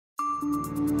Hello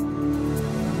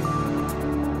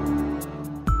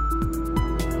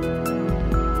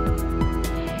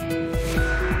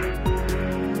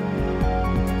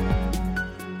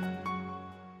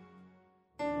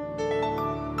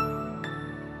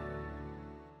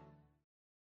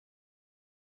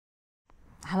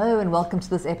and welcome to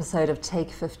this episode of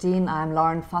Take 15. I'm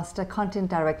Lauren Foster, Content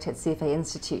Director at CFA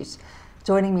Institute.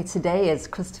 Joining me today is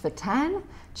Christopher Tan,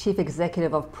 Chief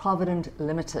Executive of Provident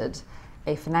Limited,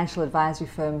 a financial advisory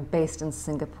firm based in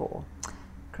Singapore.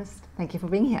 Chris, thank you for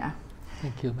being here.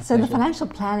 Thank you. So in the financial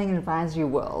planning and advisory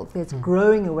world, there's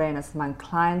growing awareness among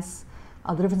clients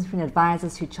of the difference between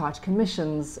advisors who charge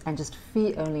commissions and just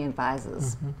fee-only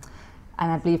advisors.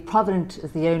 And I believe Provident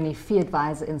is the only fee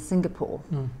advisor in Singapore.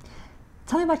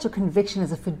 Tell me about your conviction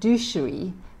as a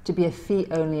fiduciary to be a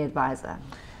fee-only advisor.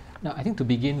 Now, I think to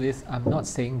begin with, I'm not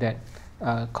saying that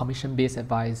commission-based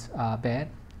advice are bad.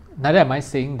 Neither am I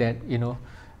saying that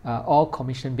all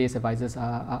commission-based advisors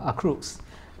are crooks.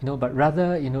 But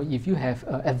rather, if you have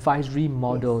an advisory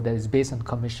model that is based on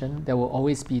commission, there will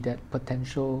always be that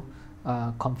potential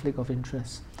conflict of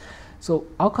interest. So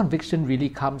our conviction really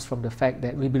comes from the fact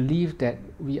that we believe that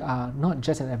we are not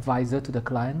just an advisor to the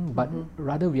client, but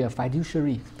rather we are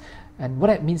fiduciary. And what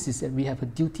that means is that we have a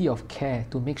duty of care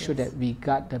to make sure that we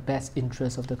guard the best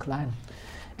interests of the client.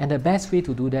 And the best way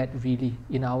to do that really,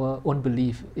 in our own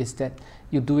belief, is that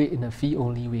you do it in a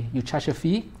fee-only way. You charge a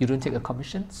fee, you don't take a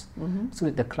commissions, so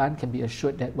that the client can be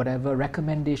assured that whatever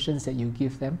recommendations that you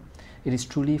give them, it is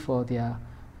truly for their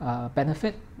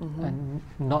benefit and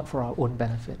not for our own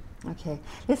benefit. Okay,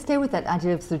 let's stay with that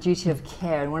idea of the duty of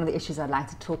care, and one of the issues I'd like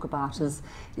to talk about is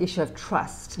the issue of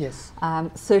trust. Yes.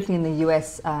 Certainly in the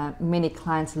US, many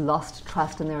clients lost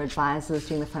trust in their advisors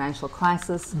during the financial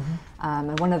crisis,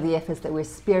 and one of the efforts that we're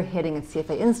spearheading at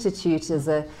CFA Institute is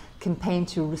a campaign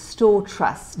to restore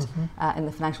trust in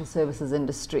the financial services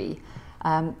industry.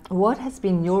 What has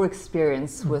been your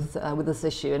experience with this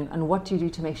issue, and what do you do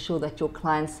to make sure that your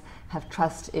clients have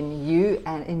trust in you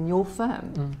and in your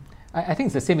firm? I think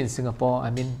it's the same in Singapore. I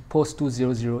mean, post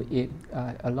 2008,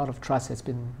 a lot of trust has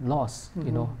been lost.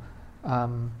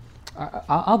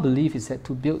 Our belief is that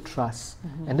to build trust,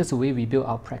 and that's the way we build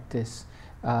our practice.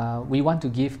 We want to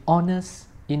give honest,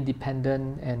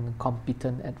 independent, and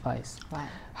competent advice. Right.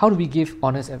 How do we give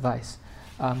honest advice?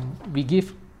 We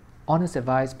give honest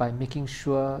advice by making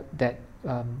sure that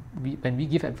when we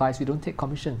give advice, we don't take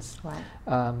commissions.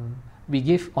 Right. We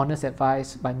give honest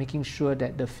advice by making sure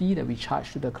that the fee that we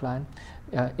charge to the client,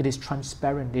 it is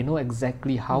transparent. They know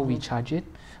exactly how we charge it,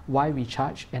 why we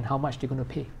charge, and how much they're going to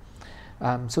pay.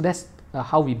 So that's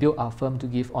how we build our firm to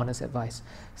give honest advice.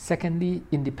 Secondly,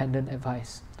 independent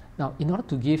advice. Now, in order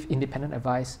to give independent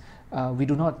advice, we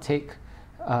do not take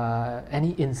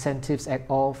any incentives at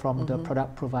all from the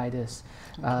product providers.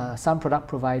 Some product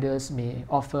providers may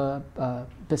offer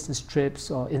business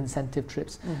trips or incentive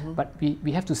trips, but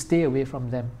we have to stay away from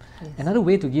them. Yes. Another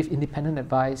way to give independent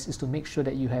advice is to make sure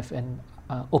that you have an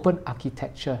open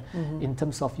architecture in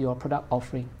terms of your product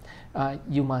offering.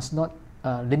 You must not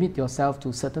limit yourself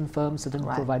to certain firms, certain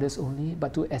providers only,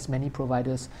 but to as many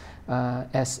providers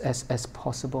as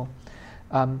possible.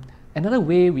 Another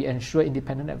way we ensure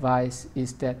independent advice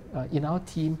is that in our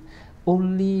team,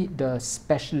 only the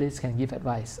specialists can give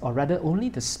advice, or rather only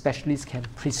the specialists can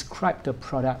prescribe the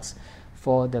products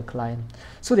for the client.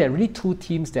 So there are really two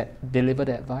teams that deliver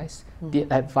the advice. The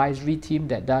advisory team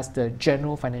that does the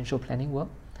general financial planning work,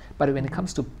 but when it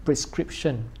comes to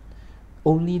prescription,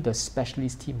 only the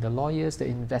specialist team, the lawyers, the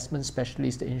investment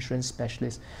specialists, the insurance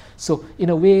specialists. So in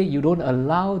a way, you don't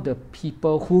allow the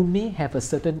people who may have a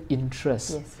certain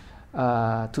interest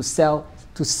to sell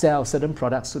certain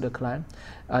products to the client.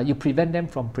 You prevent them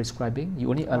from prescribing. You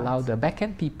only allow the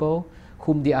back-end people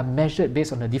whom they are measured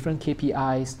based on the different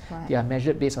KPIs. They are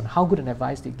measured based on how good an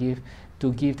advice they give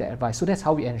to give the advice. So that's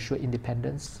how we ensure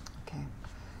independence. Okay.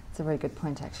 It's a very good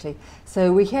point, actually.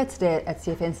 So we're here today at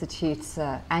CFA Institute's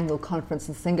annual conference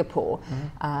in Singapore,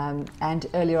 and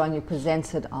earlier on you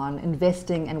presented on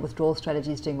investing and withdrawal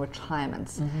strategies during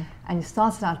retirements. And you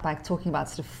started out by talking about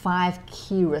sort of 5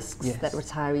 key risks that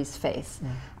retirees face.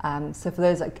 So for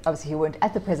those obviously who weren't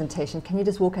at the presentation, can you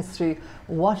just walk us through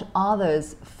what are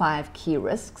those 5 key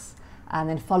risks? And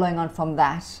then following on from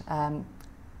that,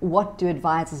 what do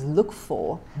advisors look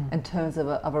for in terms of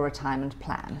a retirement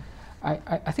plan?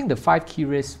 I think the 5 key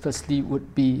risks, firstly,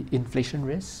 would be inflation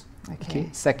risk. Okay.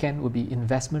 Second would be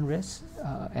investment risk,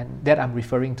 and that I'm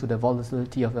referring to the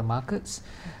volatility of the markets.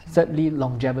 Thirdly,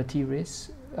 longevity risk,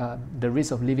 the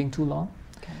risk of living too long.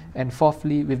 And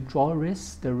fourthly, withdrawal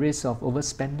risk, the risk of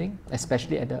overspending,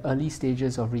 especially at the early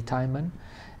stages of retirement.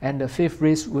 And the 5th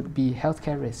risk would be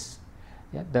healthcare risk.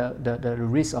 Yeah, the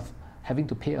risk of having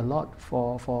to pay a lot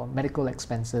for medical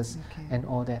expenses and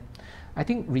all that. I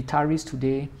think retirees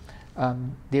today,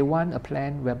 they want a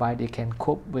plan whereby they can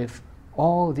cope with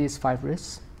all these 5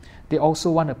 risks. They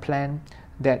also want a plan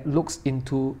that looks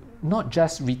into not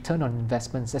just return on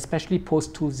investments, especially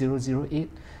post 2008.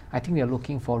 I think they're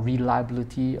looking for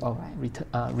reliability of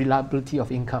reliability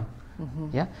of income.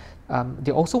 Yeah,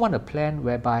 they also want a plan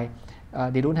whereby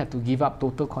they don't have to give up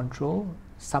total control,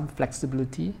 some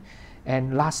flexibility,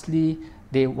 and lastly,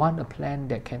 they want a plan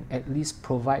that can at least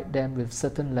provide them with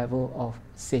certain level of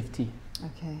safety.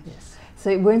 Okay. Yes.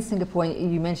 So we're in Singapore,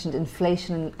 you mentioned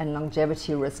inflation and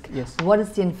longevity risk. Yes. What is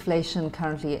the inflation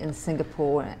currently in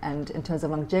Singapore, and in terms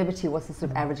of longevity, what's the sort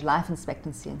of average life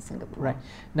expectancy in Singapore? Right.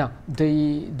 Now,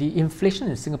 the inflation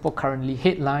in Singapore currently,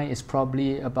 headline is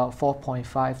probably about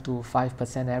 4.5 to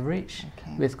 5% average,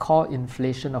 with core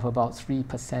inflation of about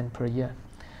 3% per year.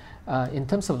 In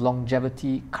terms of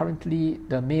longevity, currently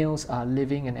the males are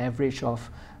living an average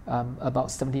of about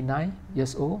 79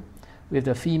 years old, with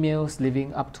the females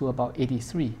living up to about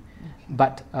 83.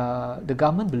 But the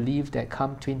government believes that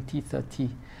come 2030,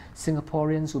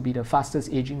 Singaporeans will be the fastest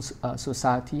aging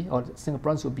society, or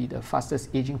Singaporeans will be the fastest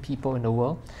aging people in the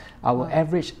world. Our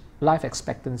average life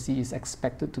expectancy is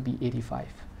expected to be 85.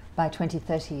 By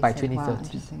 2030? By 2030, wow,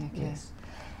 interesting. Okay. yes.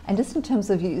 And just in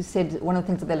terms of, you said one of the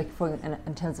things that they're looking for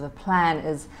in terms of a plan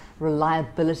is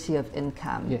reliability of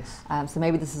income. Yes. So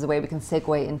maybe this is a way we can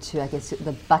segue into, I guess,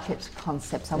 the bucket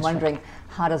concept. So I'm That's wondering,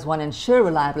 how does one ensure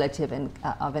reliability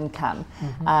of income?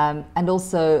 And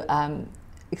also,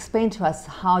 explain to us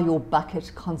how your bucket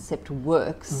concept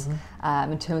works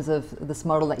in terms of this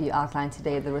model that you outlined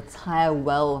today, the Retire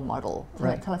Well model.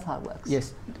 Tell us how it works.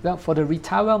 Yes. Well, for the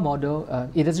Retire Well model,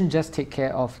 it doesn't just take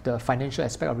care of the financial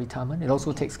aspect of retirement, it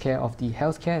also takes care of the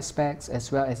healthcare aspects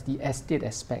as well as the estate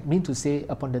aspect, meaning to say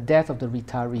upon the death of the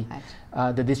retiree,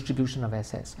 the distribution of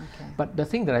assets. But the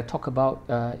thing that I talk about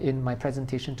in my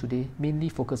presentation today mainly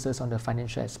focuses on the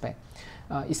financial aspect.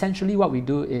 Essentially what we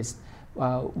do is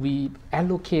we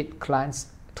allocate clients'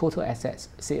 total assets,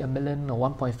 say $1 million or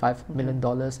 $1.5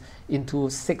 million, into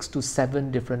 6 to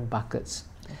 7 different buckets.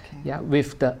 Yeah,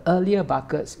 with the earlier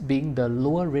buckets being the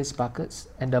lower risk buckets,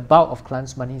 and the bulk of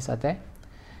clients' monies are there.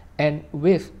 And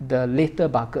with the later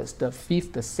buckets, the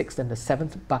 5th, the 6th, and the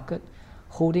 7th bucket,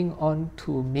 holding on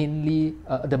to mainly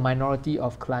the minority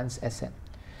of clients' assets.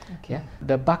 Yeah,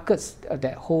 the buckets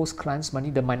that holds clients' money,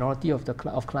 the minority of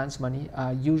clients' money,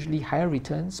 are usually higher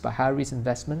returns but higher risk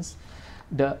investments.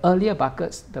 The earlier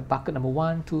buckets, the bucket number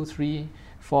 1, 2, 3,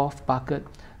 4th bucket,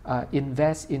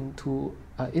 invest into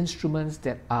instruments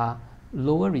that are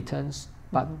lower returns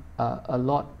but a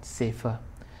lot safer.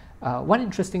 One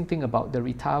interesting thing about the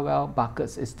Retire Well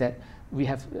buckets is that we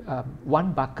have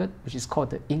one bucket which is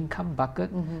called the income bucket,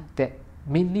 that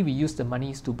mainly we use the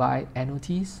monies to buy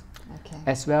annuities,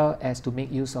 as well as to make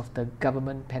use of the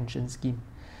government pension scheme.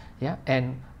 Yeah,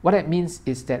 and what that means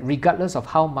is that regardless of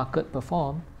how market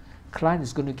perform, client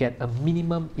is going to get a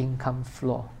minimum income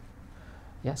floor.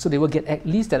 Yeah, so they will get at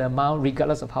least that amount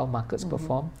regardless of how markets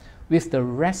perform, with the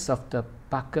rest of the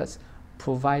buckets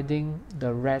providing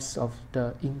the rest of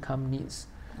the income needs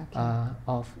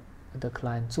of the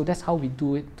client. So that's how we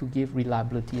do it to give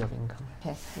reliability of income.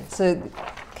 Okay, so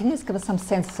can you just give us some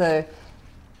sense? So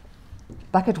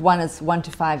bucket 1 is 1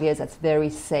 to 5 years, that's very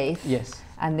safe. Yes.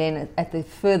 And then at the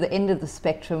further end of the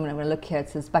spectrum, and I'm going to look here, it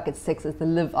says bucket 6 is the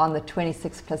live on, the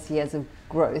 26 plus years of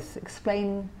growth.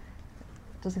 Explain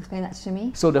that to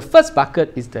me. So the first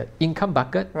bucket is the income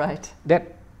bucket. Right.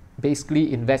 That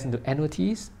basically invests into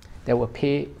annuities that will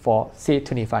pay for, say,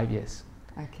 25 years.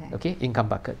 Okay, income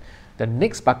bucket. The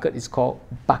next bucket is called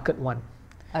bucket 1.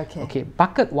 Okay,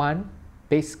 bucket 1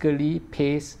 basically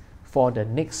pays for the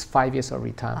next 5 years of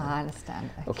retirement. I understand.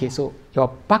 Okay, so your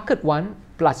bucket 1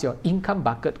 plus your income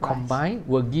bucket combined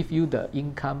will give you the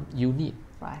income you need.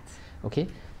 Right. Okay,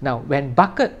 now when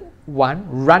bucket 1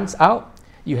 runs out,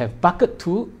 you have bucket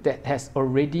 2 that has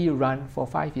already run for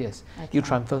 5 years. You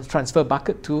transfer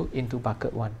bucket 2 into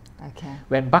bucket 1.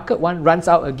 When bucket 1 runs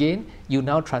out again, you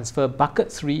now transfer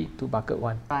bucket 3 to bucket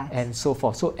 1, and so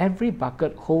forth. So every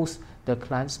bucket holds the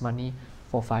client's money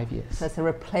for 5 years. So it's a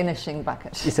replenishing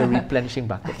bucket. It's a replenishing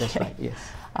bucket, that's right, yes.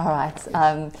 All right,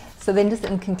 so then just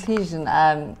in conclusion,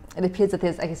 it appears that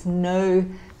there's, I guess, no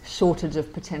shortage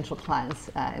of potential clients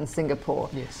in Singapore.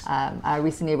 Yes. I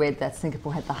recently read that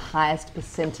Singapore had the highest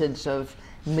percentage of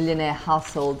millionaire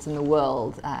households in the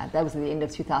world. That was at the end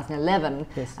of 2011,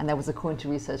 Yes. and that was according to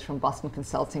research from Boston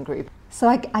Consulting Group. So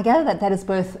I gather that that is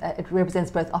both, it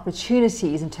represents both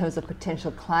opportunities in terms of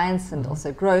potential clients and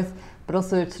also growth, but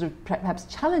also sort of perhaps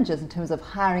challenges in terms of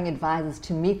hiring advisors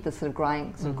to meet this sort of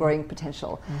growing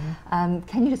potential.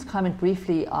 Can you just comment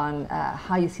briefly on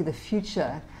how you see the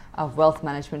future of wealth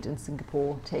management in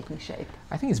Singapore taking shape?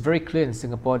 I think it's very clear in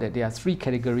Singapore that there are three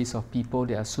categories of people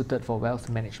that are suited for wealth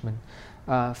management.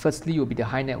 Firstly, will be the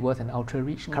high net worth and ultra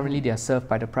rich. Currently, they are served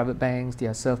by the private banks, they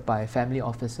are served by family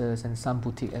offices and some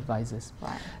boutique advisors.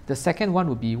 Right. The second one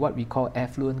would be what we call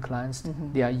affluent clients.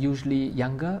 They are usually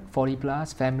younger, 40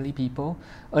 plus, family people,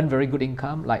 earn very good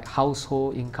income, like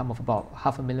household income of about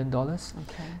 $500,000.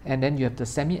 Okay. And then you have the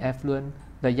semi-affluent,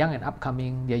 the young and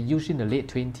upcoming, they're usually in the late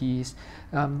 20s,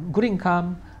 good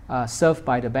income, served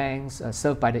by the banks,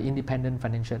 served by the independent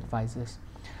financial advisors.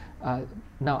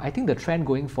 Now, I think the trend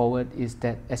going forward is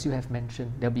that, as you have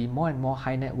mentioned, there'll be more and more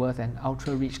high net worth and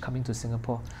ultra rich coming to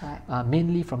Singapore, Right.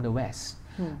 mainly from the West.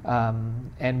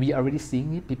 And we are already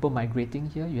seeing it, people migrating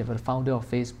here. You have a founder of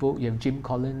Facebook, you have Jim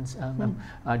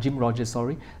Rogers,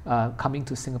 coming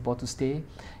to Singapore to stay,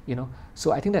 you know.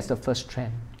 So I think that's the first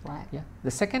trend. Right. Yeah.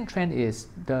 The second trend is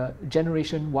the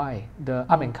Generation Y, the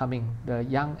up and coming, the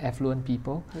young affluent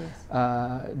people.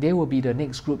 Yes. They will be the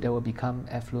next group that will become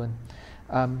affluent.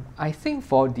 I think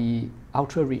for the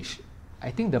ultra rich,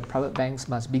 I think the private banks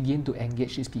must begin to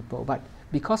engage these people. But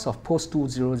because of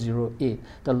post-2008,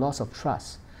 the loss of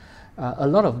trust, a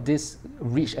lot of these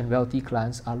rich and wealthy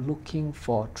clients are looking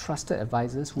for trusted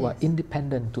advisors who are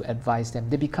independent to advise them.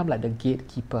 They become like the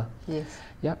gatekeeper. Yes.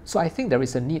 Yeah. So I think there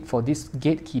is a need for these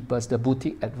gatekeepers, the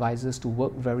boutique advisors, to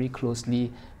work very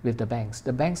closely with the banks.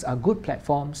 The banks are good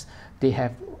platforms. They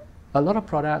have a lot of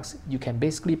products. You can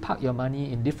basically park your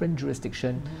money in different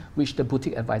jurisdictions, which the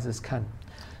boutique advisors can't.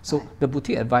 So the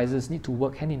boutique advisors need to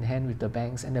work hand in hand with the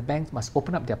banks, and the banks must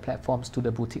open up their platforms to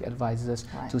the boutique advisors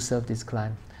to serve this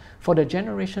client. For the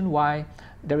Generation Y,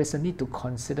 there is a need to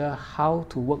consider how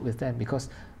to work with them, because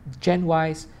Gen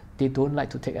Ys, they don't like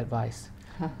to take advice.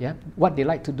 Yeah, what they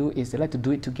like to do is they like to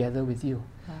do it together with you.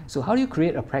 So how do you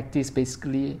create a practice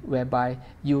basically whereby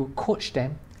you coach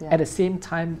them, at the same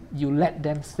time you let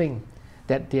them think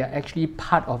that they are actually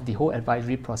part of the whole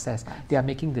advisory process. They are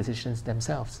making decisions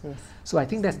themselves. Yes. So I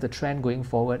think that's the trend going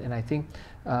forward, and I think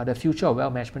the future of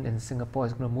wealth management in Singapore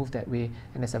is going to move that way,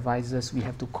 and as advisors we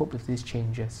have to cope with these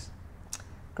changes.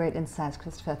 Great insights,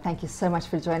 Christopher. Thank you so much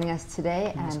for joining us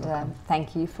today, and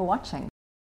thank you for watching.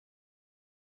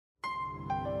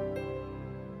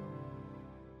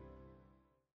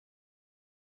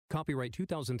 Copyright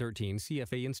 2013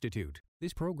 CFA Institute.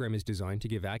 This program is designed to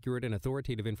give accurate and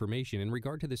authoritative information in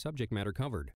regard to the subject matter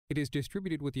covered. It is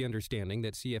distributed with the understanding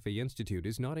that CFA Institute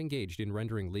is not engaged in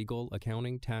rendering legal,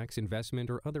 accounting, tax, investment,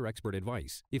 or other expert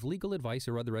advice. If legal advice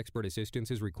or other expert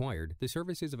assistance is required, the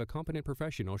services of a competent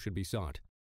professional should be sought.